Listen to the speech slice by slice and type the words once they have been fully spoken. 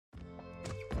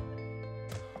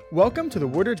Welcome to the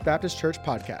Woodridge Baptist Church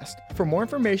podcast. For more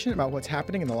information about what's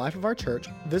happening in the life of our church,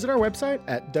 visit our website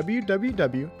at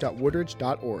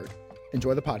www.woodridge.org.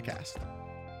 Enjoy the podcast.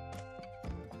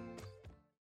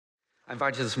 I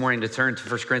invite you this morning to turn to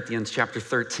 1 Corinthians chapter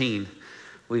 13.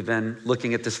 We've been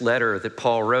looking at this letter that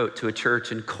Paul wrote to a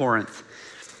church in Corinth.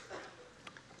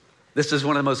 This is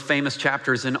one of the most famous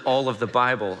chapters in all of the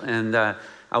Bible. And I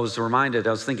was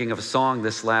thinking of a song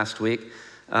this last week.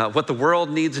 What the world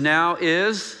needs now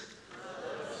is,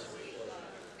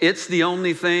 it's the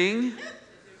only thing.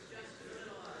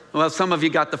 Well, some of you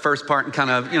got the first part and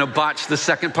kind of, botched the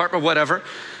second part, but whatever.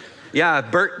 Yeah,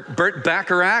 Burt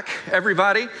Bacharach,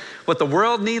 everybody. What the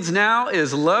world needs now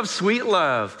is love, sweet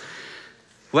love.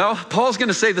 Well, Paul's going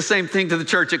to say the same thing to the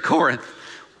church at Corinth.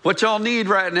 What y'all need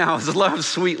right now is love,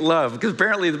 sweet love, because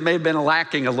apparently it may have been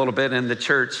lacking a little bit in the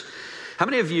church. How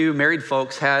many of you married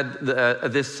folks had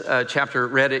this chapter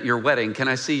read at your wedding? Can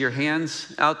I see your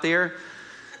hands out there?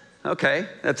 Okay,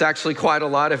 that's actually quite a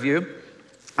lot of you.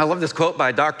 I love this quote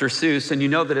by Dr. Seuss, and you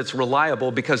know that it's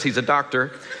reliable because he's a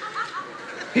doctor.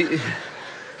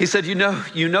 He said, you know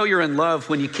you're in love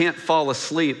when you can't fall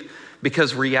asleep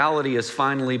because reality is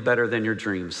finally better than your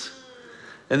dreams.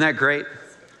 Isn't that great?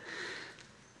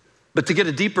 But to get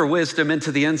a deeper wisdom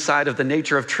into the inside of the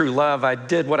nature of true love, I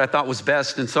did what I thought was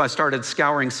best, and so I started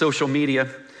scouring social media.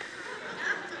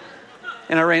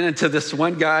 And I ran into this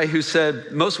one guy who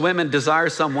said, most women desire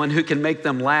someone who can make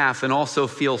them laugh and also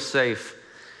feel safe.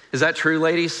 Is that true,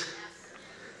 ladies?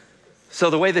 So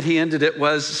the way that he ended it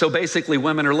was, so basically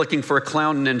women are looking for a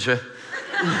clown ninja.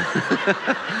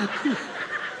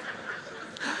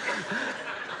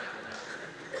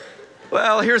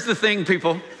 Well, here's the thing,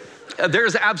 people.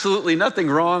 There's absolutely nothing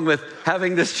wrong with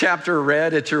having this chapter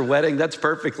read at your wedding. That's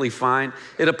perfectly fine.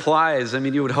 It applies.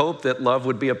 You would hope that love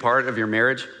would be a part of your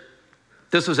marriage.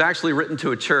 This was actually written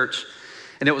to a church,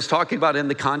 and it was talking about in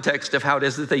the context of how it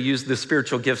is that they used the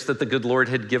spiritual gifts that the good Lord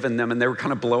had given them, and they were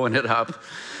kind of blowing it up.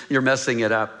 You're messing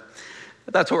it up.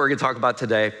 That's what we're going to talk about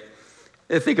today.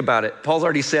 Think about it. Paul's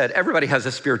already said everybody has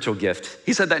a spiritual gift.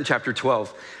 He said that in chapter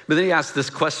 12. But then he asked this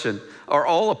question: are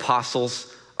all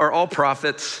apostles, are all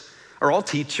prophets, are all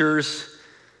teachers?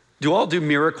 Do all do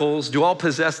miracles? Do all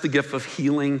possess the gift of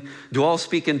healing? Do all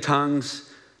speak in tongues?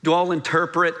 Do all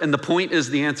interpret? And the point is,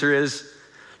 the answer is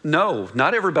no,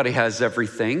 not everybody has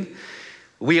everything.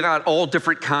 We got all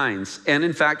different kinds. And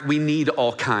in fact, we need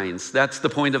all kinds. That's the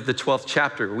point of the 12th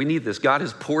chapter. We need this. God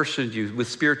has portioned you with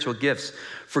spiritual gifts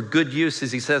for good use,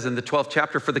 as he says in the 12th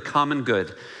chapter, for the common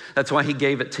good. That's why he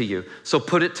gave it to you. So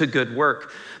put it to good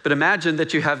work. But imagine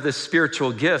that you have this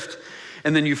spiritual gift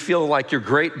and then you feel like you're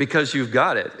great because you've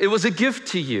got it. It was a gift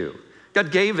to you. God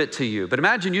gave it to you. But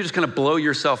imagine you just kind of blow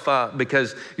yourself up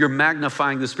because you're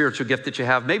magnifying the spiritual gift that you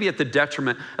have, maybe at the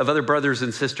detriment of other brothers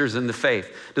and sisters in the faith.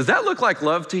 Does that look like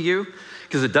love to you?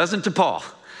 Because it doesn't to Paul.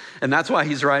 And that's why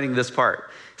he's writing this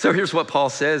part. So here's what Paul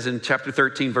says in chapter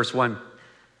 13, verse 1.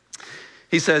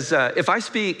 He says, if I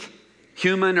speak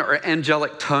human or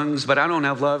angelic tongues, but I don't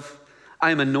have love,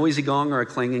 I am a noisy gong or a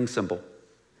clanging cymbal.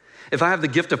 If I have the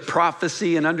gift of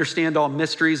prophecy and understand all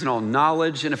mysteries and all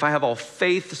knowledge, and if I have all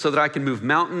faith so that I can move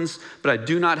mountains, but I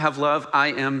do not have love,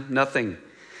 I am nothing.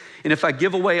 And if I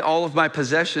give away all of my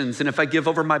possessions, and if I give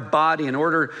over my body in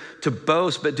order to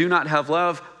boast, but do not have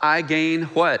love, I gain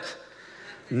what?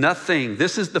 Nothing.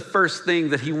 This is the first thing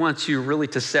that he wants you really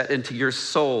to set into your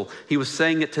soul. He was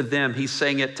saying it to them. He's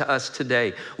saying it to us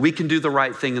today. We can do the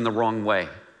right thing in the wrong way.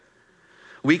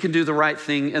 We can do the right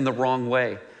thing in the wrong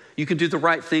way. You can do the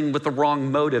right thing with the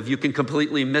wrong motive. You can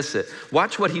completely miss it.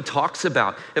 Watch what he talks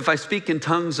about. If I speak in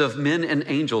tongues of men and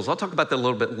angels, I'll talk about that a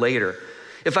little bit later.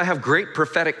 If I have great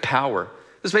prophetic power,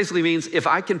 this basically means if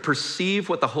I can perceive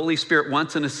what the Holy Spirit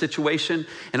wants in a situation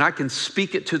and I can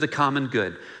speak it to the common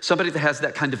good, somebody that has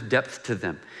that kind of depth to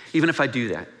them, even if I do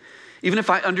that. Even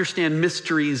if I understand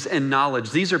mysteries and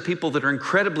knowledge, these are people that are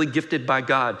incredibly gifted by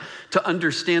God to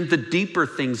understand the deeper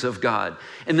things of God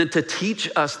and then to teach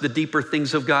us the deeper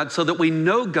things of God so that we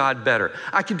know God better.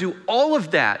 I can do all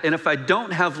of that, and if I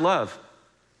don't have love,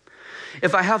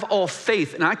 if I have all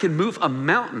faith and I can move a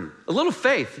mountain, a little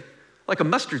faith, like a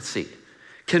mustard seed,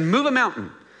 can move a mountain.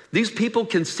 These people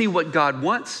can see what God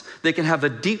wants. They can have a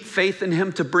deep faith in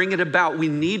him to bring it about. We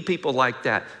need people like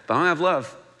that. If I don't have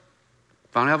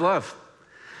love,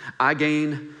 I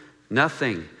gain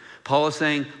nothing. Paul is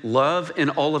saying love in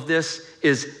all of this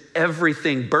is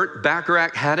everything. Burt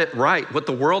Bacharach had it right. What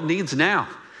the world needs now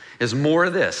is more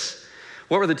of this.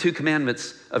 What were the two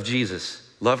commandments of Jesus?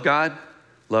 Love God,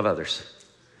 love others.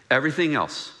 Everything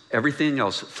else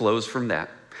flows from that.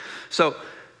 So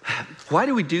why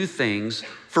do we do things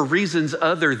for reasons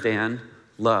other than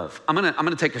love. I'm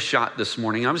gonna take a shot this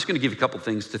morning. I'm just gonna give you a couple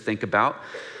things to think about.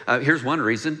 Here's one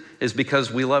reason, is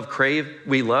because we love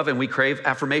and we crave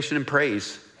affirmation and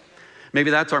praise.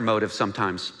 Maybe that's our motive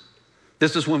sometimes.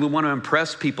 This is when we want to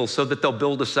impress people so that they'll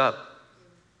build us up.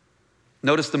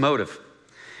 Notice the motive.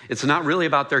 It's not really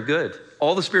about their good.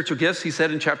 All the spiritual gifts, he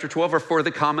said in chapter 12, are for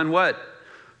the common what?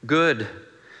 Good.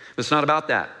 It's not about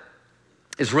that.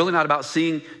 It's really not about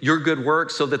seeing your good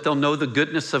works so that they'll know the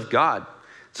goodness of God.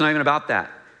 It's not even about that.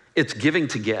 It's giving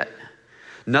to get.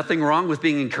 Nothing wrong with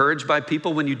being encouraged by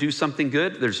people when you do something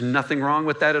good. There's nothing wrong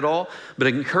with that at all. But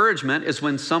encouragement is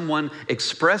when someone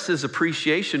expresses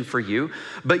appreciation for you,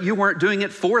 but you weren't doing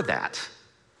it for that.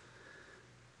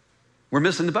 We're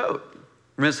missing the boat.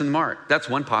 We're missing the mark. That's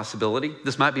one possibility.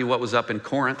 This might be what was up in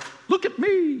Corinth. Look at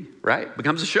me, right?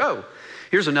 Becomes a show.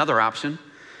 Here's another option.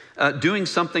 Doing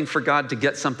something for God to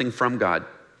get something from God.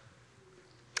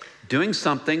 Doing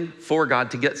something for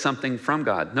God to get something from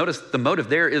God. Notice the motive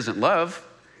there isn't love.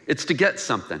 It's to get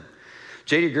something.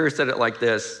 J.D. Greear said it like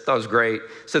this. I thought it was great.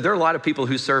 He said, there are a lot of people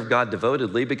who serve God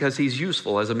devotedly because he's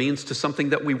useful as a means to something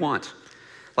that we want,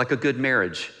 like a good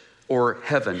marriage or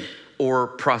heaven or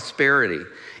prosperity.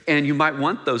 And you might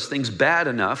want those things bad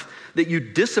enough that you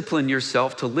discipline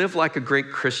yourself to live like a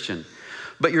great Christian.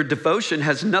 But your devotion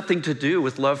has nothing to do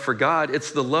with love for God.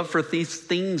 It's the love for these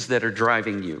things that are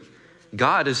driving you.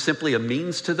 God is simply a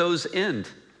means to those end.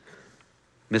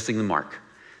 Missing the mark.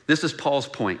 This is Paul's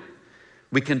point.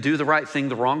 We can do the right thing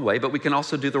the wrong way, but we can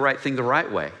also do the right thing the right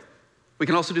way. We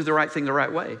can also do the right thing the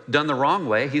right way. Done the wrong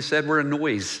way, he said, we're a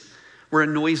noise. We're a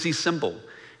noisy cymbal.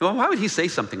 Well, why would he say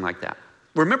something like that?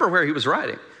 Remember where he was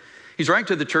writing. He's writing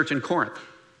to the church in Corinth.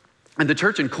 And the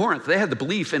church in Corinth, they had the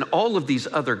belief in all of these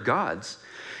other gods.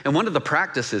 And one of the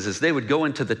practices is they would go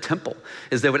into the temple,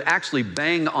 is they would actually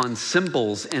bang on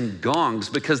cymbals and gongs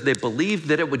because they believed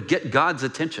that it would get God's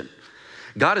attention.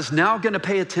 God is now going to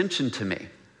pay attention to me.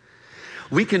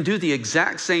 We can do the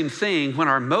exact same thing when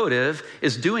our motive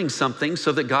is doing something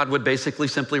so that God would basically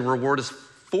simply reward us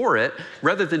for it,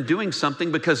 rather than doing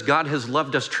something because God has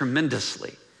loved us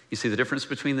tremendously. You see the difference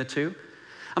between the two?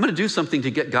 I'm going to do something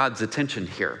to get God's attention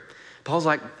here. Paul's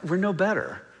like, we're no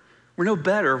better. We're no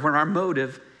better when our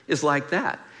motive is like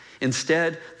that.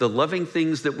 Instead, the loving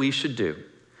things that we should do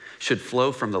should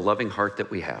flow from the loving heart that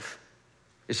we have.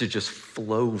 It should just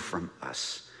flow from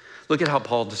us. Look at how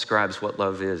Paul describes what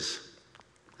love is.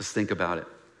 Let's think about it.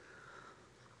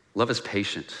 Love is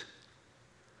patient.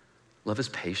 Love is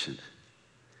patient.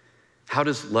 How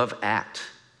does love act?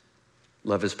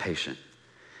 Love is patient.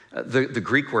 The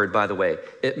Greek word, by the way,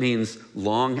 it means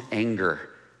long anger.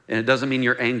 And it doesn't mean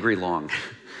you're angry long.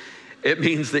 It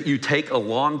means that you take a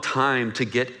long time to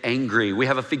get angry. We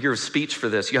have a figure of speech for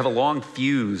this. You have a long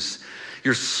fuse.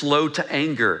 You're slow to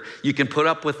anger. You can put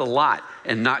up with a lot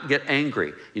and not get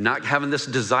angry. You're not having this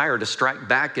desire to strike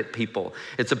back at people.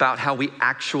 It's about how we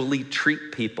actually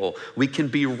treat people. We can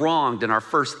be wronged, and our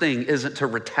first thing isn't to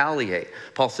retaliate.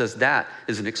 Paul says that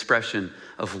is an expression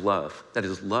of love. That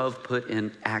is love put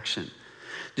in action.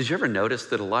 Did you ever notice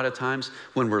that a lot of times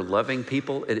when we're loving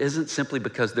people, it isn't simply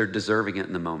because they're deserving it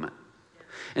in the moment?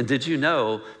 And did you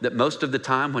know that most of the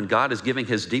time when God is giving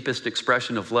his deepest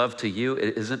expression of love to you,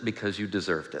 it isn't because you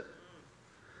deserved it?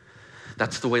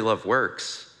 That's the way love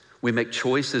works. We make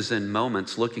choices in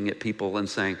moments looking at people and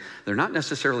saying, they're not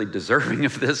necessarily deserving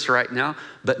of this right now,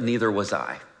 but neither was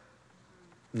I.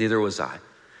 Neither was I.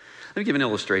 Let me give an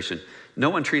illustration. No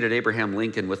one treated Abraham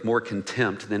Lincoln with more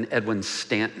contempt than Edwin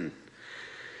Stanton.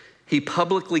 He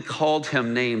publicly called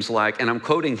him names like, and I'm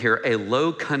quoting here, a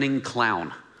low, cunning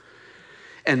clown,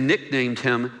 and nicknamed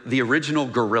him the original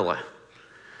gorilla.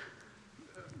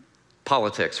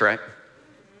 Politics, right?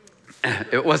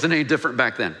 It wasn't any different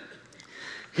back then.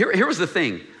 Here was the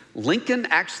thing. Lincoln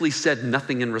actually said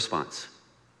nothing in response.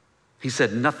 He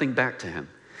said nothing back to him.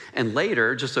 And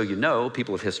later, just so you know,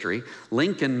 people of history,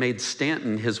 Lincoln made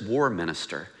Stanton his war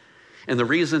minister. And the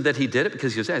reason that he did it,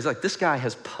 because he's like, this guy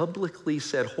has publicly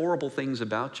said horrible things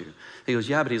about you. He goes,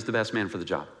 yeah, but he's the best man for the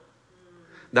job.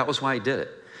 That was why he did it.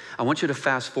 I want you to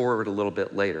fast forward a little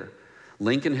bit later.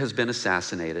 Lincoln has been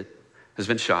assassinated, has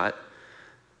been shot.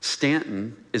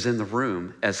 Stanton is in the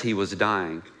room as he was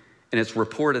dying, and it's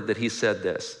reported that he said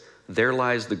this, there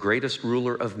lies the greatest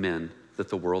ruler of men that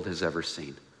the world has ever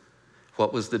seen.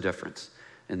 What was the difference?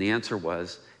 And the answer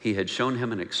was, he had shown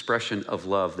him an expression of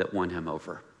love that won him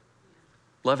over.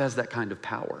 Love has that kind of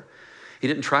power. He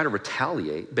didn't try to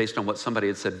retaliate based on what somebody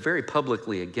had said very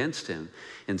publicly against him.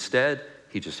 Instead,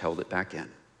 he just held it back in.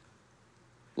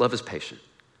 Love is patient.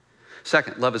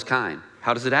 Second, love is kind.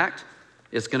 How does it act?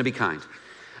 It's going to be kind.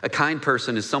 A kind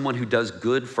person is someone who does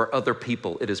good for other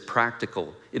people. It is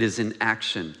practical. It is in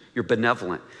action. You're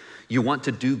benevolent. You want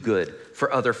to do good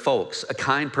for other folks. A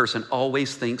kind person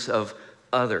always thinks of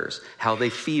others, how they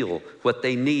feel, what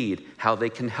they need, how they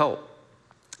can help.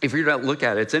 If you don't look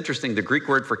at it, it's interesting. The Greek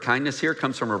word for kindness here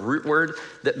comes from a root word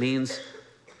that means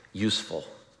useful.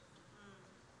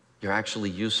 You're actually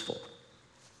useful.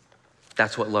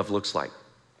 That's what love looks like.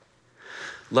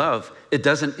 Love, it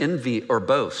doesn't envy or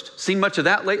boast. Seen much of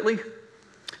that lately?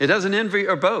 It doesn't envy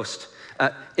or boast.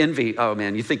 Envy, oh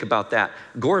man, you think about that.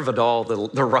 Gore Vidal,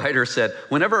 the writer, said,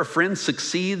 whenever a friend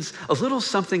succeeds, a little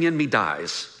something in me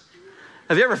dies.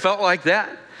 Have you ever felt like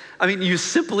that? I mean, you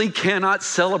simply cannot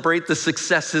celebrate the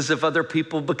successes of other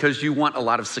people because you want a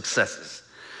lot of successes.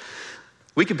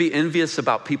 We could be envious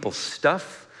about people's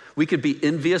stuff. We could be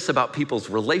envious about people's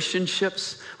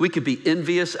relationships. We could be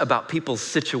envious about people's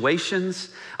situations.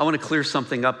 I want to clear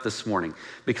something up this morning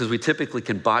because we typically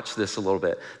can botch this a little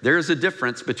bit. There is a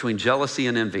difference between jealousy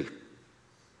and envy.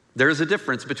 There is a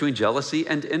difference between jealousy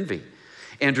and envy.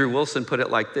 Andrew Wilson put it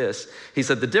like this. He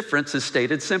said, the difference is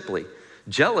stated simply.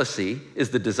 Jealousy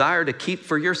is the desire to keep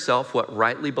for yourself what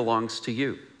rightly belongs to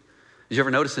you. Did you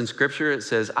ever notice in Scripture it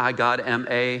says, I, God, am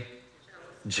a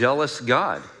jealous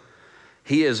God.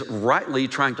 He is rightly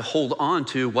trying to hold on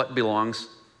to what belongs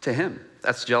to him.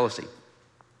 That's jealousy.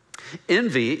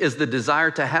 Envy is the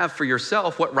desire to have for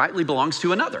yourself what rightly belongs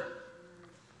to another.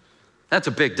 That's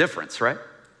a big difference, right?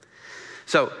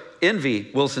 So envy,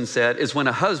 Wilson said, is when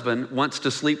a husband wants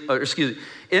to sleep,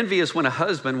 envy is when a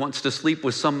husband wants to sleep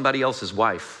with somebody else's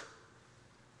wife.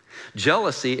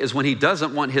 Jealousy is when he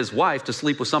doesn't want his wife to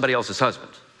sleep with somebody else's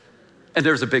husband. And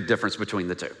there's a big difference between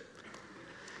the two.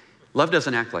 Love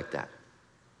doesn't act like that.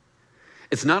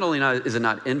 It's not only is it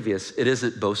not envious, it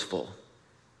isn't boastful.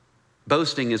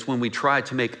 Boasting is when we try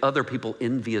to make other people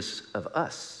envious of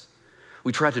us.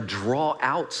 We try to draw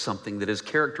out something that is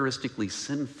characteristically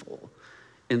sinful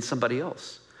in somebody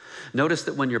else. Notice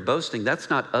that when you're boasting, that's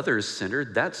not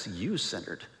others-centered, that's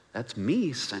you-centered. That's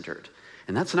me-centered.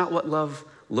 And that's not what love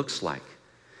looks like.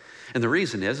 And the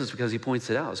reason is because he points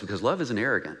it out. It's because love isn't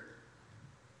arrogant.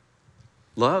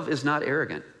 Love is not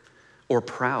arrogant or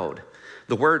proud.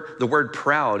 The word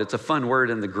proud, it's a fun word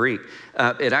in the Greek.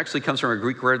 It actually comes from a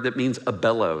Greek word that means a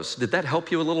bellows. Did that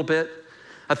help you a little bit?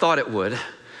 I thought it would.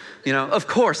 You know, of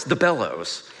course, the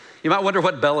bellows. You might wonder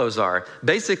what bellows are.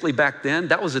 Basically, back then,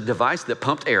 that was a device that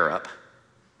pumped air up.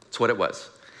 That's what it was.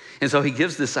 And so he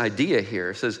gives this idea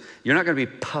here. He says, you're not going to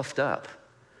be puffed up.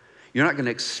 You're not going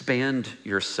to expand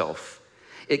yourself.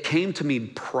 It came to mean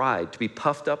pride, to be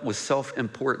puffed up with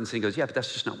self-importance. And he goes, yeah, but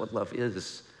that's just not what love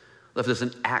is. Love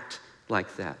doesn't act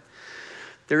like that.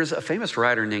 There's a famous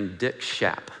writer named Dick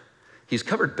Schaap. He's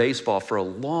covered baseball for a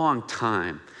long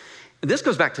time. And this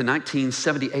goes back to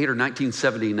 1978 or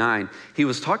 1979. He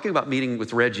was talking about meeting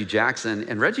with Reggie Jackson,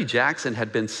 and Reggie Jackson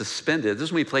had been suspended. This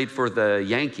is when he played for the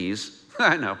Yankees.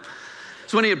 I know.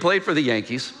 It's when he had played for the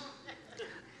Yankees.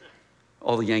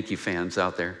 All the Yankee fans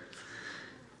out there.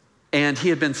 And he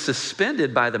had been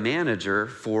suspended by the manager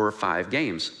for 5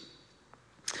 games.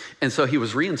 And so he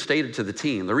was reinstated to the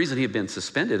team. The reason he had been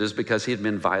suspended is because he had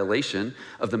been in violation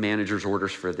of the manager's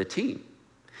orders for the team.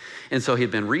 And so he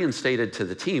had been reinstated to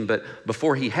the team, but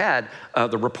before he had,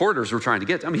 the reporters were trying to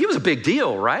get, he was a big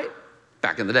deal, right?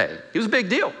 Back in the day, he was a big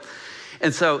deal.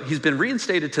 And so he's been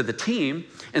reinstated to the team,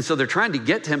 and so they're trying to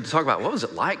get to him to talk about what was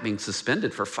it like being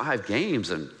suspended for 5 games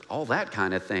and all that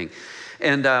kind of thing.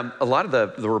 And a lot of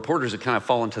the reporters had kind of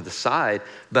fallen to the side,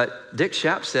 but Dick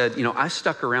Schaap said, I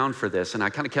stuck around for this, and I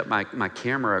kind of kept my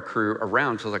camera crew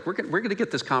around. So I was like, we're going to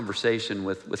get this conversation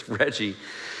with Reggie.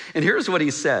 And here's what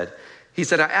he said. He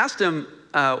said, I asked him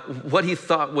what he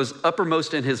thought was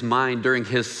uppermost in his mind during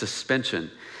his suspension.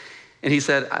 And he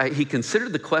said, he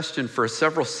considered the question for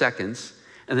several seconds,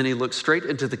 and then he looked straight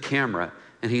into the camera,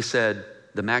 and he said,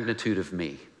 the magnitude of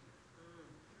me.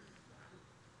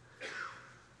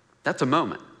 That's a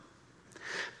moment.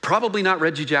 Probably not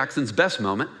Reggie Jackson's best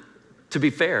moment, to be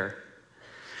fair.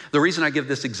 The reason I give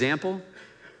this example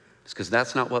is because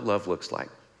that's not what love looks like.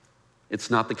 It's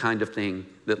not the kind of thing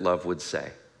that love would say.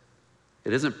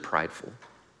 It isn't prideful.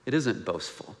 It isn't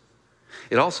boastful.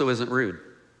 It also isn't rude.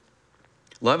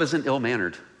 Love isn't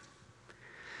ill-mannered.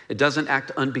 It doesn't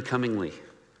act unbecomingly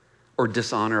or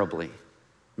dishonorably,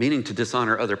 meaning to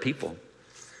dishonor other people.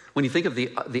 When you think of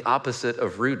the opposite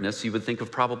of rudeness, you would think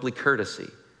of probably courtesy.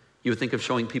 You would think of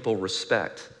showing people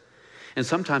respect. And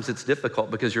sometimes it's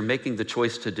difficult because you're making the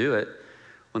choice to do it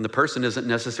when the person isn't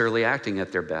necessarily acting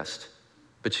at their best,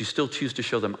 but you still choose to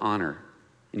show them honor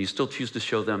and you still choose to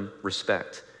show them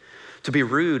respect. To be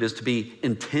rude is to be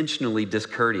intentionally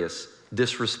discourteous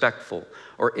disrespectful,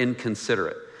 or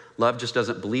inconsiderate. Love just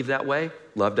doesn't believe that way.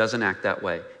 Love doesn't act that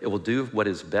way. It will do what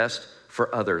is best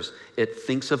for others. It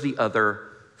thinks of the other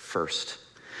first.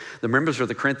 The members of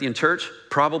the Corinthian church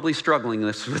probably struggling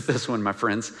with this one, my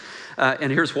friends.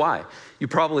 And here's why. You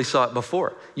probably saw it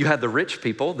before. You had the rich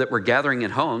people that were gathering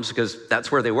in homes because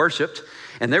that's where they worshiped.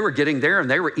 And they were getting there and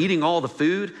they were eating all the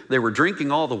food. They were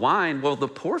drinking all the wine. Well, the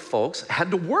poor folks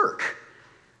had to work.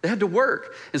 They had to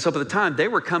work. And so by the time they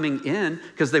were coming in,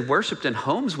 because they worshiped in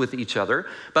homes with each other,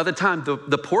 by the time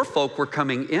the poor folk were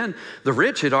coming in, the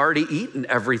rich had already eaten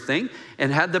everything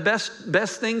and had the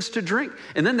best things to drink.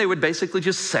 And then they would basically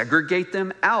just segregate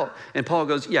them out. And Paul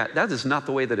goes, yeah, that is not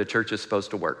the way that a church is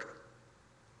supposed to work.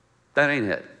 That ain't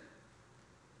it.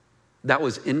 That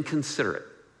was inconsiderate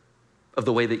of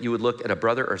the way that you would look at a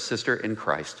brother or sister in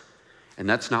Christ. And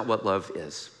that's not what love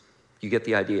is. You get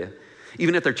the idea?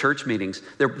 Even at their church meetings,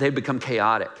 they'd become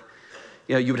chaotic.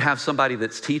 You know, you would have somebody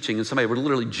that's teaching and somebody would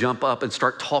literally jump up and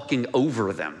start talking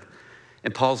over them.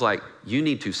 And Paul's like, you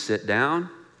need to sit down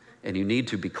and you need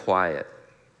to be quiet.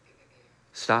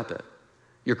 Stop it.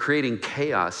 You're creating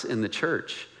chaos in the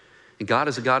church. And God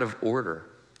is a God of order.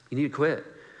 You need to quit.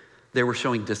 They were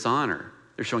showing dishonor.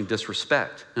 They're showing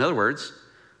disrespect. In other words,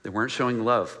 they weren't showing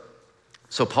love.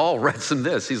 So Paul writes them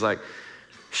this. He's like,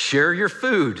 share your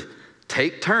food.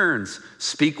 Take turns,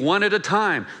 speak one at a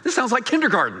time. This sounds like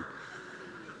kindergarten.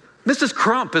 Mrs.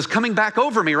 Crump is coming back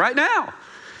over me right now.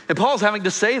 And Paul's having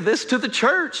to say this to the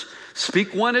church.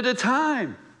 Speak one at a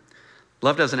time.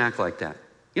 Love doesn't act like that.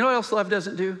 You know what else love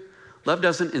doesn't do? Love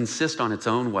doesn't insist on its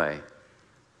own way.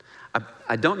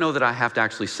 I don't know that I have to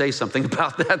actually say something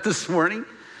about that this morning,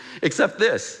 except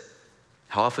this.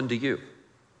 How often do you?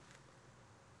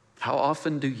 How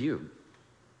often do you?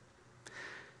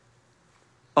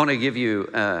 I want to give you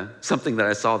something that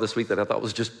I saw this week that I thought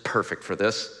was just perfect for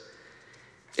this.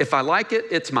 If I like it,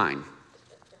 it's mine.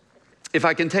 If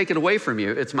I can take it away from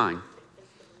you, it's mine.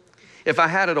 If I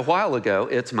had it a while ago,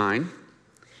 it's mine.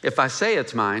 If I say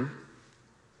it's mine,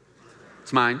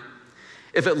 it's mine.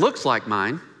 If it looks like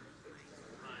mine,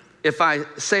 if I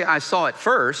say I saw it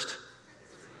first,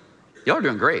 y'all are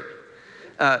doing great.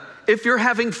 If you're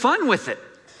having fun with it,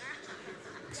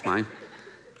 it's mine.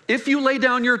 If you lay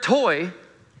down your toy,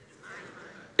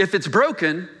 if it's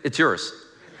broken, it's yours.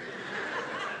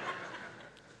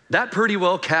 That pretty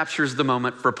well captures the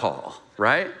moment for Paul,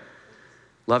 right?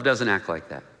 Love doesn't act like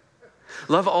that.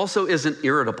 Love also isn't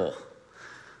irritable.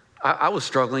 I was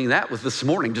struggling with this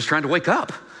morning, just trying to wake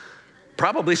up.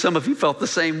 Probably some of you felt the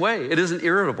same way. It isn't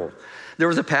irritable. There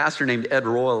was a pastor named Ed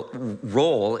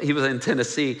Roll. He was in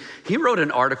Tennessee. He wrote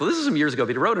an article, this is some years ago,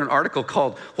 but he wrote an article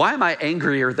called, Why Am I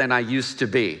Angrier Than I Used to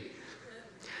Be?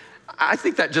 I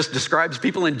think that just describes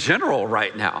people in general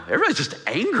right now. Everybody's just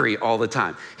angry all the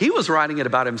time. He was writing it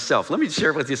about himself. Let me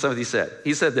share with you some of what he said.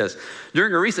 He said this,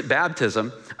 during a recent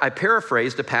baptism, I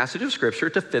paraphrased a passage of scripture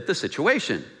to fit the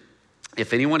situation.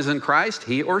 If anyone is in Christ,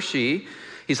 he or she,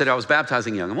 he said, I was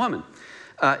baptizing a young woman,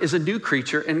 is a new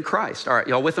creature in Christ. All right,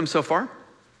 y'all with him so far?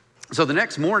 So the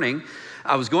next morning,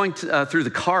 I was going through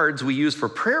the cards we use for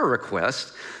prayer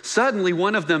requests. Suddenly,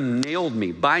 one of them nailed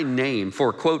me by name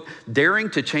for, quote,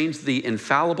 daring to change the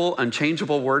infallible,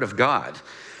 unchangeable word of God.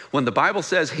 When the Bible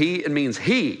says he, it means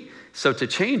he. So to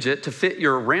change it to fit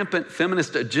your rampant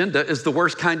feminist agenda is the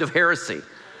worst kind of heresy.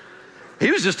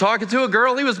 He was just talking to a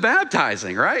girl he was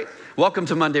baptizing, right? Welcome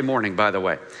to Monday morning, by the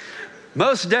way.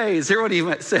 Most days, hear what he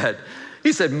said.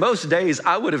 He said, most days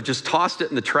I would have just tossed it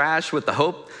in the trash with the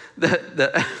hope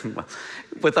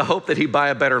that he'd buy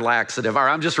a better laxative. All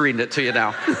right, I'm just reading it to you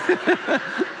now.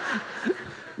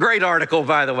 Great article,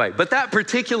 by the way. But that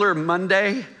particular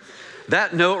Monday,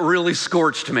 that note really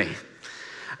scorched me.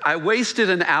 I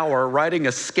wasted an hour writing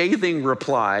a scathing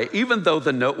reply, even though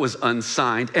the note was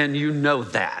unsigned, and you know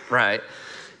that, right?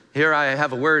 Here I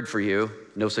have a word for you,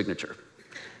 no signature.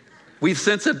 We've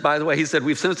since, by the way, he said,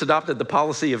 we've since adopted the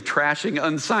policy of trashing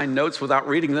unsigned notes without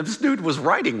reading them. This dude was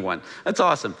writing one. That's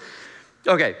awesome.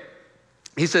 Okay.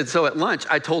 He said, so at lunch,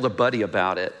 I told a buddy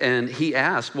about it, and he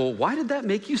asked, well, why did that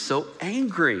make you so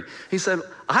angry? He said,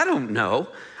 I don't know.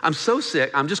 I'm so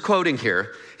sick. I'm just quoting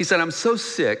here. He said, I'm so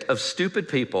sick of stupid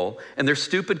people and their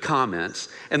stupid comments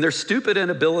and their stupid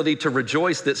inability to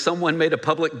rejoice that someone made a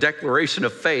public declaration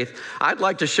of faith. I'd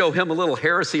like to show him a little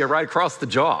heresy right across the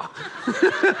jaw.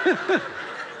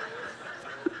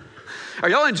 Are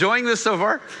y'all enjoying this so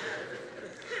far?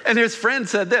 And his friend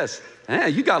said this,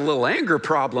 you got a little anger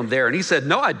problem there. And he said,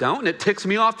 no, I don't. And it ticks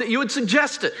me off that you would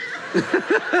suggest it.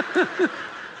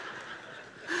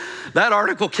 That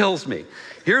article kills me.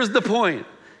 Here's the point.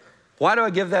 Why do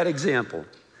I give that example?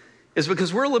 is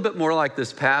because we're a little bit more like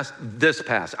this past.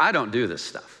 I don't do this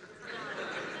stuff.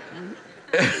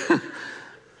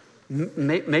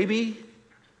 Maybe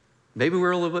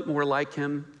we're a little bit more like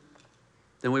him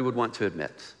than we would want to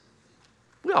admit.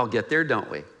 We all get there, don't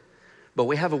we? But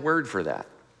we have a word for that.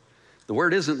 The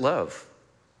word isn't love.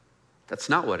 That's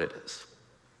not what it is.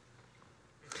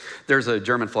 There's a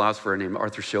German philosopher named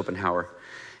Arthur Schopenhauer,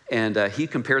 and he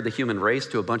compared the human race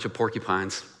to a bunch of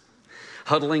porcupines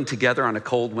huddling together on a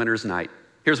cold winter's night.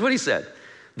 Here's what he said: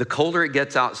 the colder it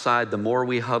gets outside, the more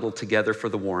we huddle together for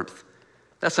the warmth.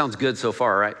 That sounds good so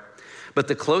far, right? But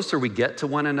the closer we get to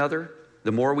one another,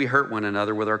 the more we hurt one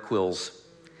another with our quills.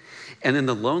 And in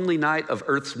the lonely night of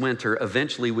Earth's winter,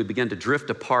 eventually we begin to drift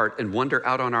apart and wander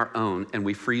out on our own, and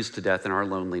we freeze to death in our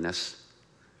loneliness.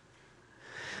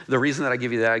 The reason that I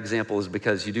give you that example is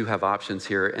because you do have options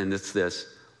here, and it's this: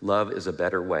 love is a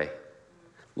better way.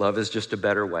 Love is just a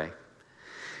better way.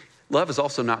 Love is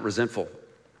also not resentful.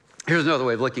 Here's another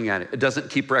way of looking at it. It doesn't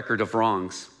keep record of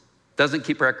wrongs. Doesn't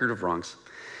keep record of wrongs.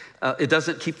 It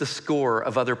doesn't keep the score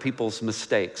of other people's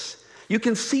mistakes. You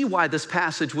can see why this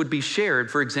passage would be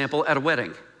shared, for example, at a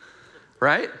wedding,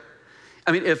 right?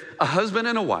 I mean, if a husband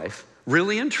and a wife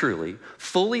really and truly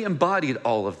fully embodied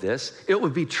all of this, it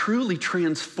would be truly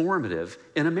transformative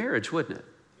in a marriage, wouldn't it?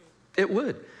 It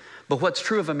would. But what's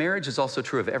true of a marriage is also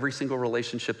true of every single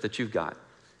relationship that you've got.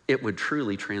 It would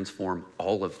truly transform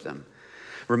all of them.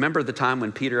 Remember the time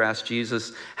when Peter asked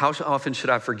Jesus, how often should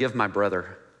I forgive my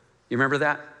brother? You remember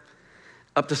that?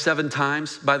 Up to 7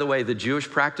 times. By the way, the Jewish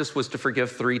practice was to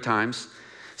forgive 3 times.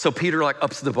 So Peter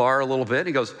ups the bar a little bit.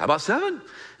 He goes, how about 7?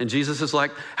 And Jesus is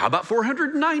like, how about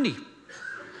 490?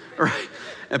 Right?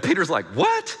 And Peter's like,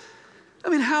 what? I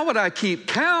mean, how would I keep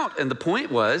count? And the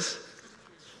point was,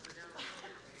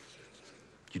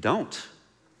 you don't.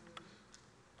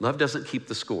 Love doesn't keep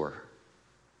the score.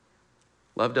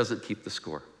 Love doesn't keep the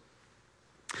score.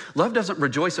 Love doesn't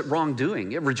rejoice at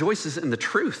wrongdoing. It rejoices in the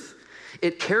truth.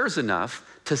 It cares enough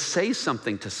to say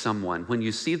something to someone when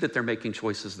you see that they're making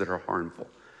choices that are harmful.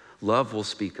 Love will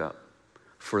speak up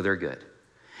for their good.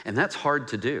 And that's hard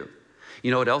to do.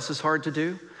 You know what else is hard to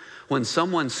do? When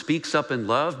someone speaks up in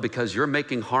love because you're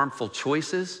making harmful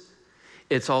choices,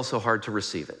 it's also hard to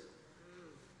receive it.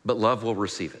 But love will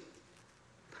receive it.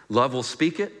 Love will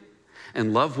speak it,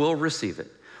 and love will receive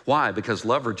it. Why? Because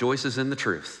love rejoices in the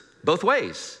truth. Both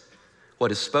ways.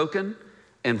 What is spoken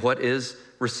and what is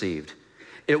received.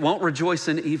 It won't rejoice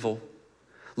in evil.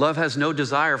 Love has no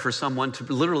desire for someone to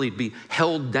literally be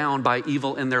held down by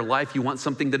evil in their life. You want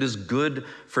something that is good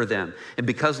for them. And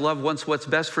because love wants what's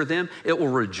best for them, it will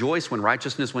rejoice when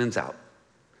righteousness wins out.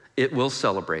 It will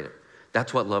celebrate it.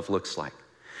 That's what love looks like.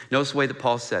 Notice the way that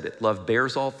Paul said it. Love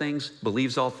bears all things,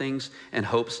 believes all things, and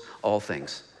hopes all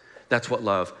things. That's what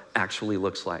love actually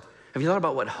looks like. Have you thought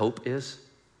about what hope is?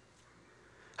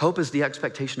 Hope is the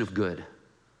expectation of good.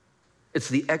 It's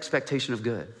the expectation of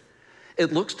good.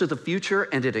 It looks to the future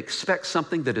and it expects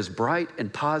something that is bright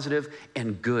and positive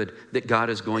and good that God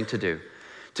is going to do.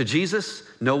 To Jesus,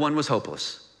 no one was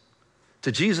hopeless.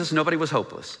 To Jesus, nobody was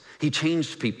hopeless. He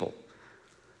changed people.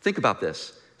 Think about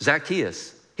this.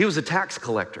 Zacchaeus, he was a tax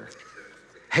collector,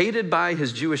 hated by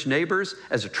his Jewish neighbors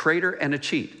as a traitor and a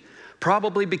cheat,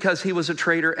 probably because he was a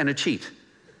traitor and a cheat.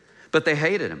 But they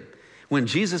hated him. When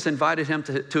Jesus invited him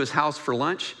to his house for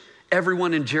lunch,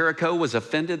 everyone in Jericho was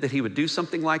offended that he would do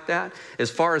something like that. As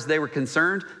far as they were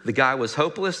concerned, the guy was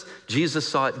hopeless. Jesus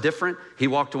saw it different. He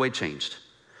walked away changed.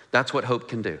 That's what hope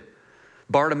can do.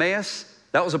 Bartimaeus,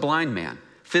 that was a blind man.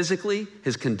 Physically,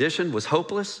 his condition was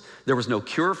hopeless. There was no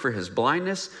cure for his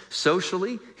blindness.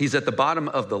 Socially, he's at the bottom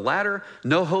of the ladder.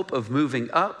 No hope of moving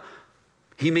up.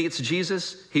 He meets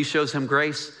Jesus. He shows him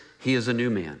grace. He is a new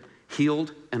man,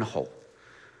 healed and whole.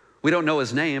 We don't know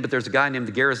his name, but there's a guy named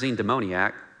the Gerasene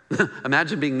demoniac.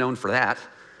 Imagine being known for that.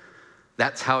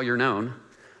 That's how you're known.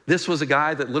 This was a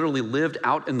guy that literally lived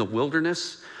out in the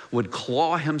wilderness, would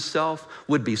claw himself,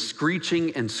 would be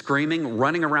screeching and screaming,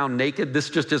 running around naked. This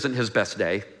just isn't his best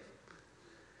day.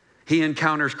 He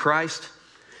encounters Christ.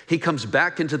 He comes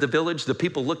back into the village. The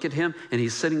people look at him, and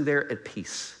he's sitting there at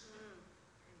peace.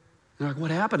 They're like,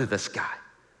 what happened to this guy?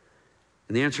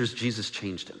 And the answer is Jesus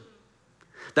changed him.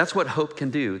 That's what hope can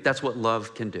do. That's what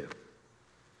love can do.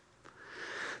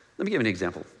 Let me give you an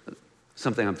example,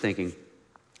 something I'm thinking.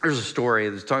 There's a story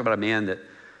that's talking about a man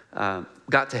that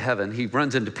got to heaven. He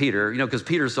runs into Peter, because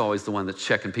Peter's always the one that's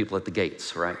checking people at the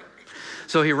gates, right?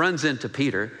 So he runs into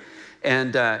Peter,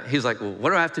 and he's like, well,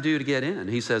 what do I have to do to get in?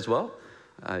 He says, well,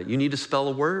 you need to spell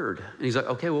a word. And he's like,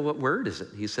 okay, well, what word is it?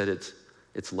 He said,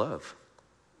 it's love.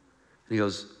 And he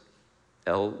goes,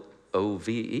 Love.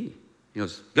 He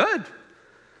goes, good.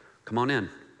 Come on in.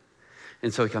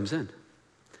 And so he comes in.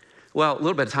 Well, a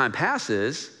little bit of time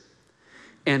passes,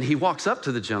 and he walks up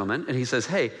to the gentleman, and he says,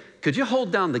 hey, could you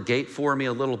hold down the gate for me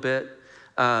a little bit?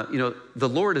 The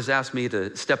Lord has asked me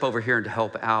to step over here and to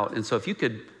help out, and so if you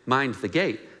could mind the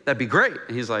gate, that'd be great.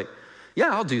 And he's like,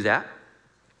 yeah, I'll do that.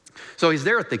 So he's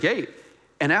there at the gate,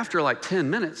 and after like 10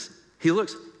 minutes, he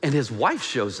looks, and his wife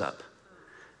shows up.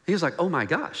 He's like, oh my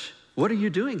gosh, what are you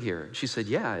doing here? And she said,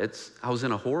 yeah, I was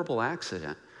in a horrible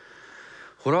accident.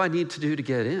 What do I need to do to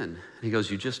get in? And he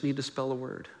goes, you just need to spell a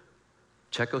word.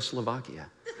 Czechoslovakia.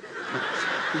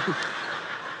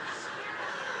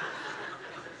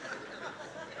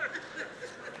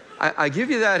 I give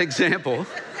you that example.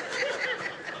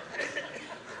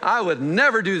 I would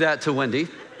never do that to Wendy.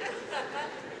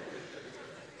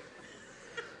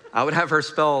 I would have her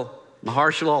spell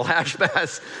Mahershala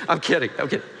Hashbaz. I'm kidding.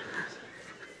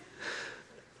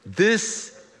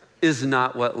 This is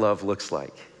not what love looks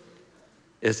like,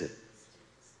 is it?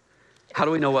 How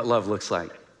do we know what love looks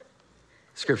like?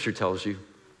 Scripture tells you.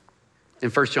 In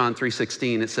 1 John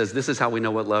 3:16, it says, this is how we know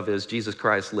what love is. Jesus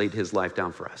Christ laid his life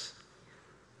down for us.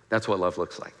 That's what love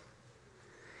looks like.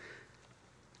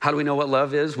 How do we know what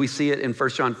love is? We see it in 1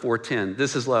 John 4:10.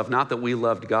 This is love, not that we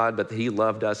loved God, but that he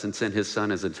loved us and sent his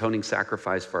son as an atoning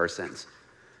sacrifice for our sins.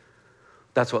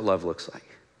 That's what love looks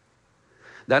like.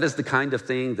 That is the kind of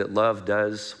thing that love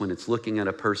does when it's looking at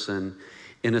a person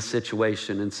in a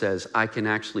situation and says, I can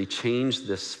actually change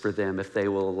this for them if they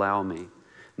will allow me.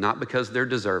 Not because they're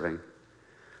deserving.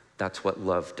 That's what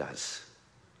love does.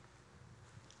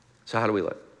 So how do we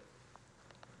look?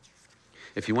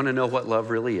 If you want to know what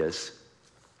love really is,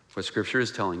 what Scripture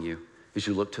is telling you is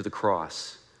you look to the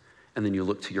cross, and then you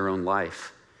look to your own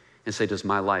life and say, does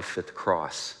my life fit the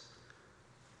cross?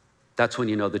 That's when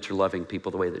you know that you're loving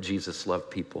people the way that Jesus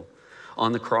loved people.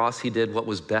 On the cross, he did what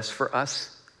was best for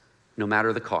us, no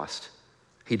matter the cost.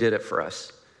 He did it for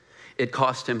us. It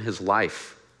cost him his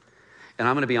life. And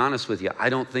I'm going to be honest with you, I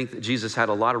don't think that Jesus had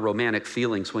a lot of romantic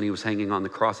feelings when he was hanging on the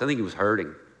cross. I think he was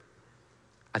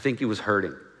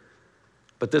hurting.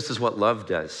 But this is what love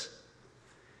does.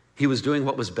 He was doing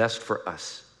what was best for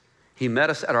us. He met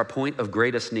us at our point of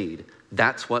greatest need.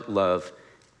 That's what love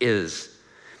is.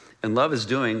 And love is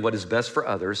doing what is best for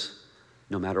others,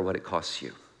 no matter what it costs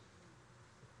you.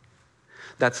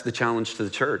 That's the challenge to the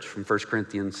church from 1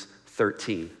 Corinthians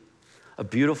 13. A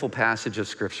beautiful passage of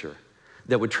Scripture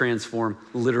that would transform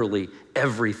literally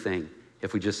everything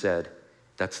if we just said,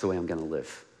 that's the way I'm going to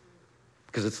live.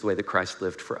 Because it's the way that Christ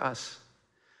lived for us.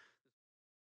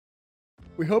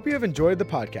 We hope you have enjoyed the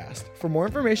podcast. For more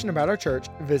information about our church,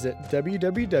 visit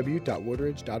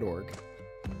www.woodridge.org.